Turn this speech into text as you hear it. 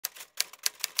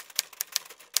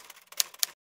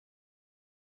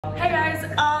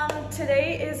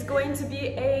today is going to be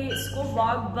a school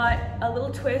vlog, but a little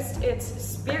twist. It's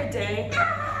Spirit Day,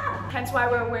 hence why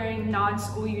we're wearing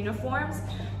non-school uniforms.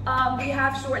 We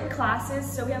have shortened classes,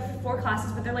 so we have 4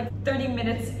 classes, but they're like 30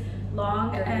 minutes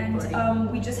long,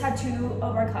 and we just had 2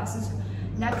 of our classes.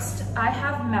 Next, I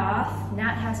have math.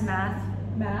 Nat has math.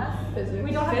 Physics.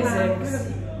 We don't have physics.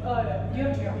 Math. You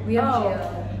have geo. We have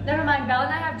geo. Never mind. Belle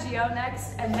and I have geo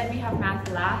next, and then we have math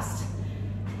last.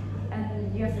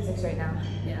 And you have physics right now.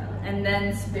 Yeah. And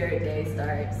then Spirit Day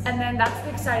starts. And then that's the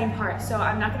exciting part. So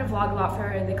I'm not gonna vlog a lot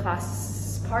for the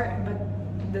class part, but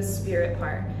the spirit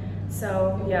part.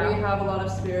 So yeah. We have a lot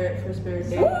of spirit for Spirit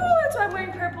Day. Ooh, that's why I'm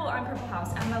wearing purple. I'm Purple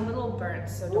House. I'm a little burnt,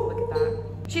 so don't look at that.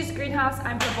 She's Greenhouse.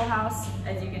 I'm Purple House.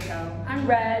 As you can tell. I'm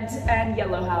Red and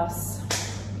Yellow House.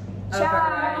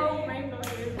 Ciao.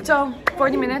 So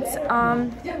 40 minutes.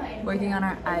 Working on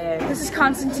our IA. This is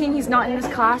Constantine. He's not in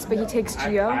this class, but he takes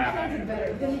geo.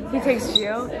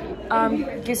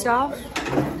 Gustav.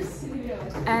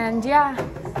 And yeah,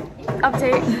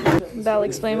 update. Belle,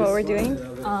 explain what we're doing.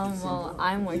 Well,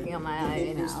 I'm working on my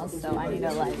IA now, so I need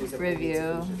to like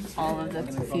review all of the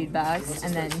feedbacks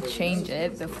and then change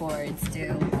it before it's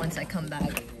due once I come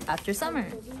back after summer.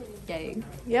 Yay.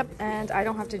 Yep, and I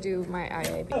don't have to do my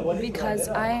IA because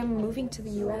I am moving to the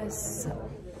US.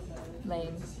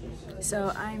 Lame.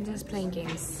 So I'm just playing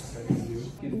games.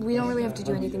 We don't really have to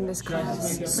do anything this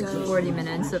class. It's like 40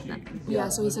 minutes of that. Yeah,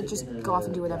 so he said just go off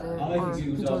and do whatever. Or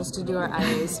he told us to do our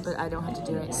IAs, but I don't have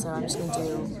to do it. So I'm just going to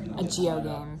do a geo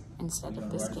game instead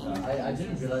of this game.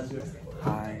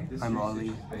 Hi, I'm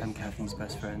Ollie. I'm Cathy's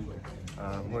best friend.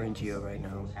 We're in geo right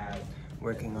now,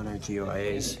 working on our geo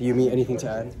IAs. Yumi, anything to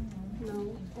add?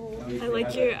 No. I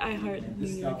like your I Heart New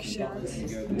York shirt.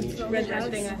 Red house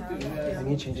thing I have. I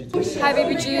need to change it to... Hi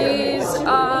baby G's.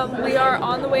 We are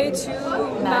on the way to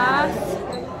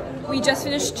math. We just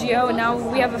finished geo and now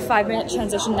we have a 5-minute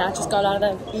transition. Nat just got out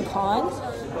of the econ.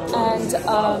 And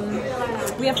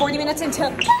we have 40 minutes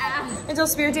until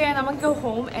Spirit Day, and I'm gonna go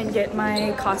home and get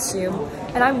my costume.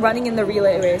 And I'm running in the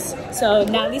relay race. So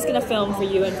Natalie's gonna film for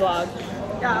you and vlog.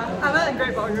 Yeah, I'm at a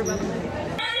great ball group.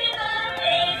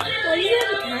 What do you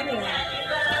have a timing at?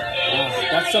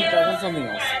 That's something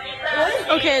else.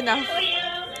 What? Okay, enough.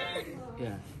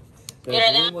 Yeah. The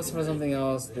room was for something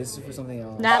else, this is for something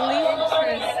else. Natalie?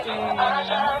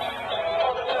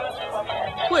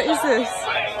 What is this?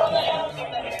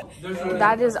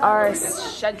 That is our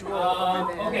schedule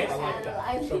over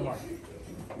there.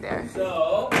 There.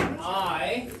 So,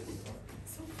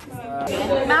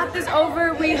 Math is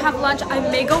over, we have lunch. I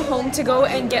may go home to go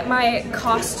and get my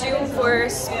costume for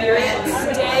Spirit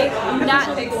Day.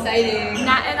 Nat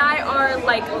and I are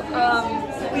like,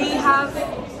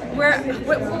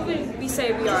 what would we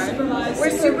say we are?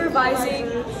 We're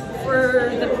supervising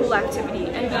for the pool activity,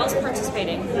 and Belle's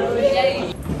participating.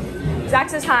 Yay. Zach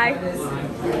says hi.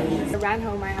 I ran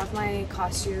home, I have my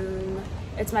costume.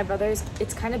 It's my brother's.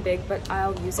 It's kind of big, but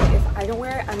I'll use it. If I don't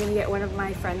wear it, I'm gonna get one of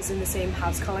my friends in the same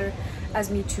house color as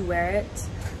me to wear it.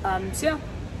 So yeah.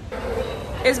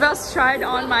 Isabel's tried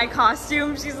on my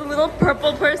costume. She's a little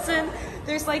purple person.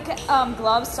 There's like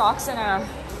gloves, socks, and a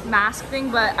mask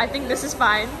thing, but I think this is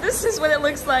fine. This is what it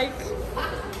looks like.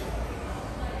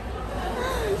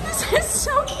 This is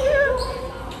so cute.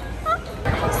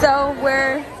 So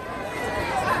we're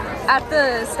at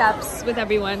the steps with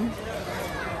everyone.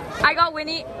 I got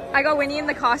Winnie in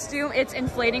the costume. It's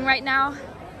inflating right now.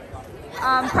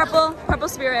 Purple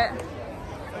spirit.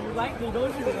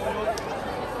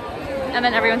 And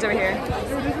then everyone's over here.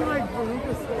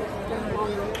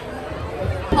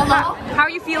 Hello? How are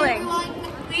you feeling? Everyone,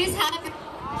 please have...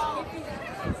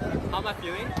 how am I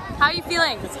feeling? How are you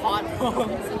feeling? It's hot.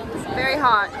 Very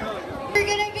hot. We're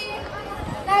gonna be...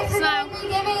 Next, we're gonna be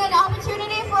giving an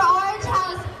opportunity for Orange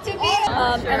House to be...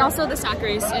 And also the sack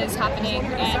race is happening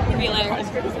at relay.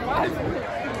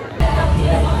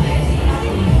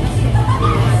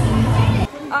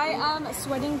 I am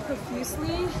sweating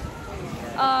profusely.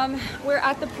 We're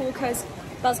at the pool because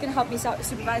Belle's gonna help me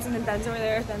supervise, and then Ben's over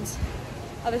there, Ben's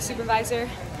other supervisor.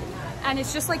 And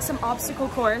it's just like some obstacle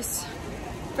course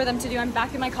for them to do. I'm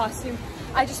back in my costume.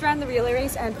 I just ran the relay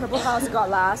race and Purple House got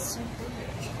last,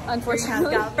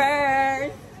 unfortunately.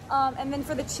 And then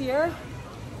for the cheer,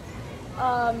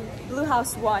 Blue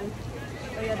House won.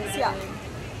 So yeah.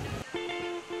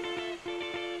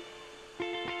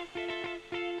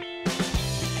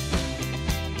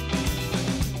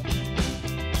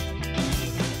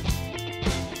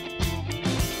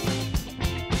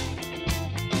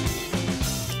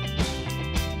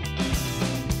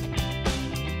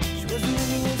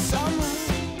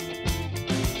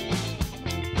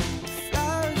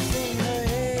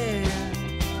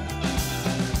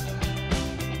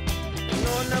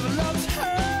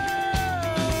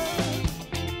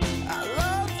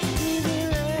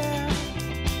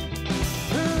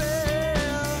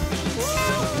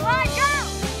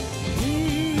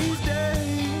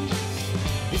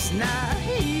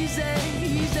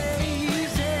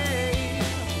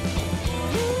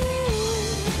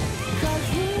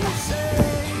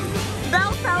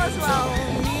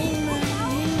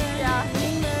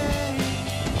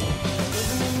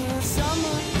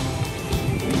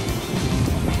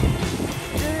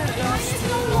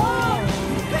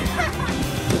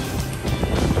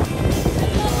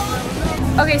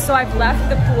 Okay, so I've left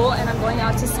the pool and I'm going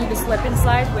out to see the slip and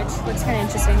slide, which looks kind of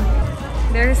interesting.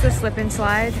 There's the slip and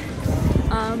slide.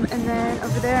 And then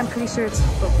over there, I'm pretty sure it's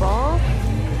football.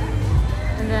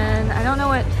 And then I don't know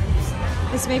what,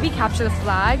 this maybe capture the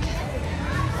flag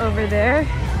over there.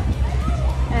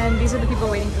 And these are the people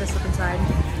waiting for the slip and slide.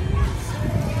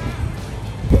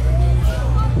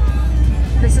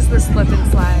 This is the slip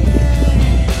and slide.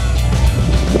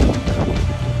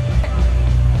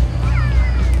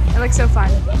 It looks so fun.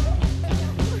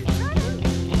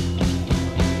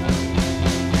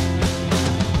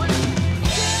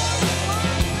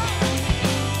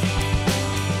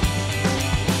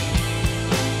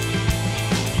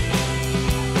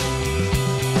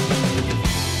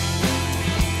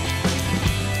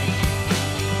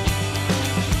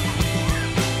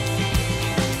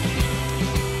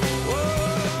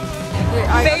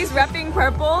 Faye's repping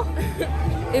purple.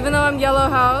 Even though I'm yellow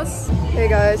house. Hey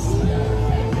guys.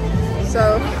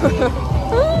 So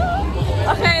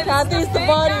Okay, Cathy's the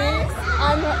body.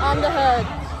 I'm the head.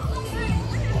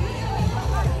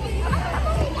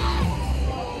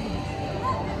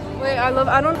 Wait, I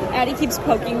don't. Addie keeps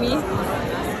poking me.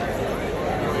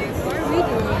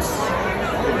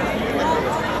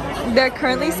 They're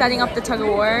currently setting up the tug of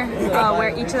war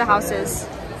where each of the houses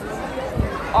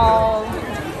all,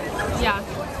 yeah.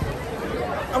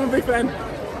 I'm a big fan.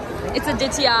 It's a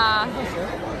ditya.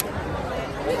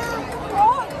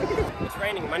 It's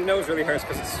raining. My nose really hurts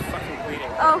because it's fucking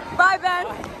bleeding. Oh, bye, Ben.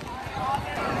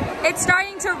 It's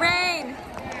starting to rain.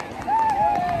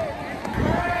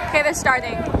 Okay, they're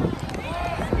starting.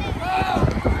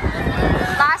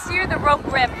 Last year, the rope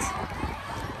ripped.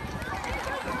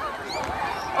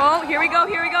 Oh, here we go,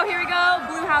 here we go, here we go.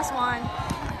 Blue house won.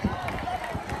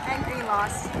 And green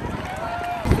lost.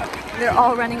 They're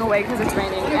all running away because it's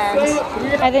raining.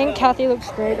 And I think Cathy looks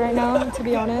great right now, to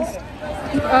be honest.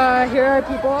 Here are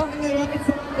people.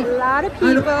 A lot of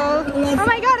people. Oh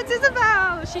my god, it's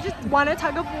Isabel! She just won a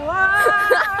tug of war.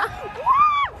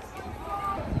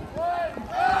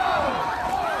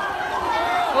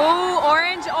 Oh,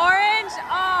 orange, orange.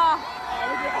 Oh.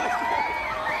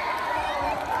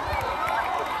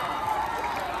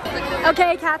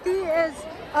 Okay, Cathy is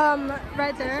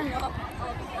right there.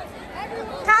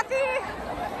 Cathy!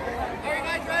 Are you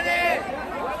guys ready?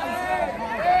 3,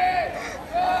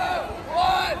 2,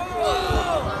 1,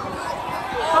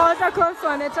 Oh, it's a close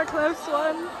one. It's a close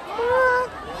one.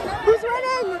 Who's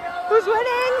winning? Who's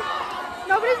winning?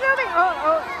 Nobody's moving.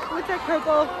 Oh, looks like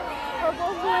purple.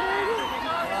 Purple's winning.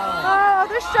 Oh,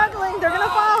 they're struggling. They're gonna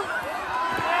fall.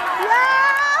 Yeah!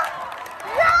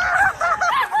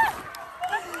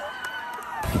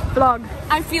 Vlog.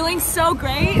 I'm feeling so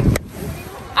great.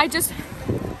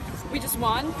 We just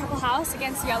won Purple House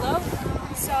against Yellow.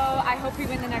 So I hope we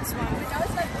win the next one.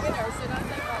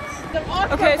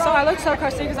 Okay, so I look so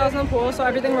crusty because I was in the pool, so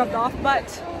everything rubbed off.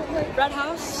 But Red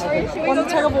House won the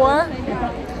tug of war,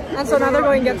 and so now they're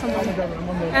going to get someone.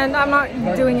 And I'm not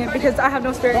doing it because I have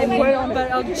no spirit in me,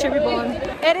 but I'll cheer people on.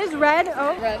 It is red.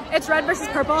 Oh, it's red versus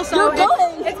purple. So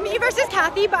it's me versus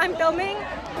Cathy, but I'm filming.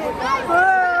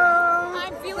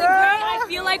 I'm feeling great. I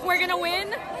feel like we're gonna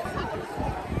win.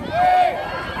 3, 2,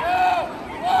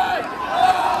 1,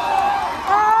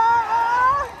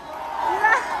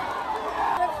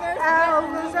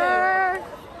 Loser.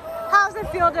 How's it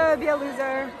feel to be a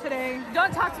loser today?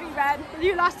 Don't talk to me, Red.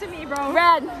 You lost to me, bro.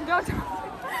 Red, don't talk.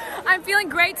 I'm feeling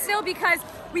great still because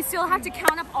we still have to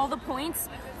count up all the points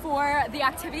for the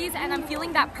activities, and I'm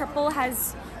feeling that Purple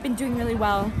has been doing really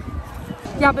well.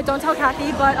 Yeah, but don't tell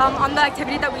Cathy, but on the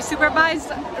activity that we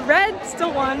supervised, Red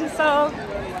still won, so.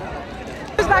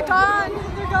 It's back on.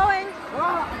 They're going.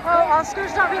 Oh,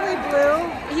 Oscar's not really blue.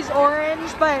 He's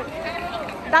orange, but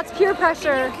that's peer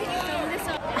pressure.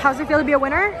 How's it feel to be a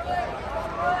winner?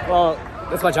 Well,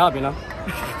 that's my job, you know.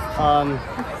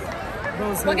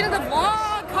 Look at the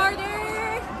vlog,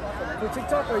 Carter. For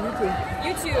TikTok or YouTube?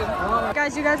 YouTube.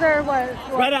 Guys, you guys are what?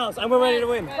 Red House, and we're ready to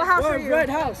win. What house are you? Red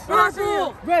House. What house are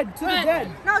you? Red to the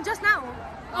dead. No, just now.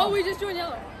 Oh, we just joined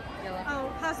yellow.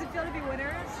 Oh, how's it feel to be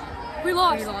winners? We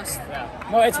lost.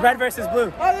 No, it's red versus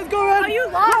blue. Oh, let's go red. Oh, you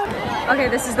lost. Okay,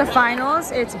 this is the finals.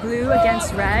 It's blue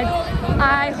against red.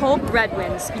 I hope red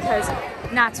wins because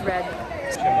Nat's red.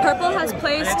 Purple has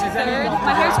placed third.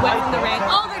 My hair's wet from the rain.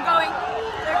 Oh, they're going.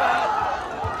 They're going.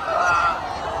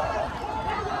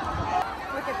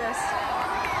 Look at this.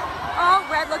 Oh,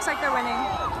 red looks like they're winning.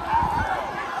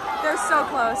 They're so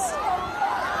close.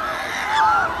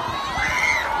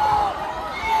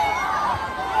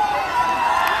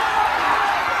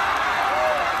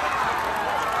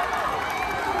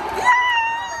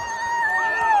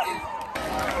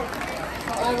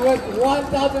 and with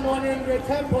 1,000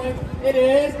 1,110 points, it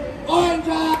is Orange.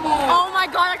 Oh my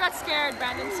god, I got scared.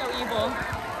 Brandon's so evil.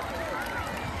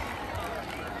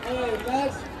 Alright,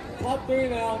 that's top 3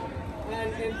 now.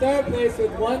 And in 3rd place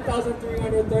with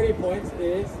 1,330 points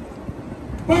is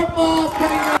Purple.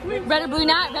 Red or blue,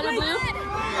 Nat? Red or blue?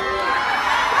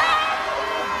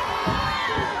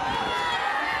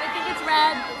 I think it's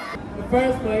red. The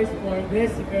first place for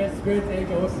this year's Spirit Day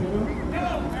goes to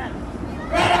Red one!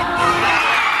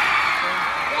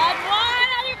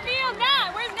 How do you feel?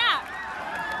 Nat! Where's Nat?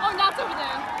 Oh, Nat's over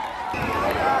there.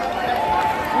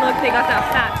 Look, they got that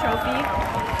fat trophy.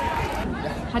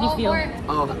 How do you feel?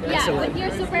 Oh, excellent. With your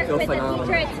super Feel with the phenomenal.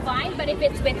 teacher, it's fine. But if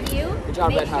it's with you, Good job,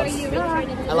 make Red sure House. you return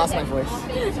it to I lost the my voice.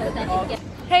 office so that you get.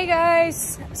 Hey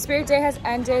guys, Spirit Day has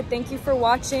ended. Thank you for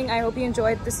watching. I hope you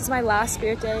enjoyed. This is my last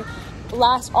Spirit Day.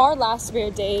 Our last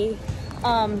Spirit Day.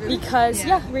 Because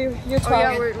you're 12. Year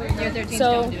 13s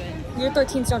So don't do it. year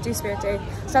 13s don't do Spirit Day.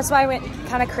 So that's why I went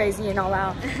kind of crazy and all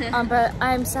out. But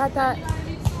I'm sad that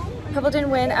Purple didn't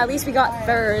win. At least we got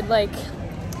 3rd. Like,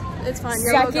 It's fine.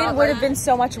 second would have been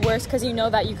so much worse because you know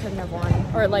that you couldn't have won.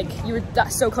 Or like you were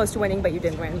so close to winning but you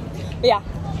didn't win. But yeah.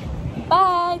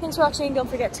 Bye. Thanks for watching. Don't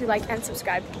forget to like and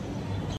subscribe.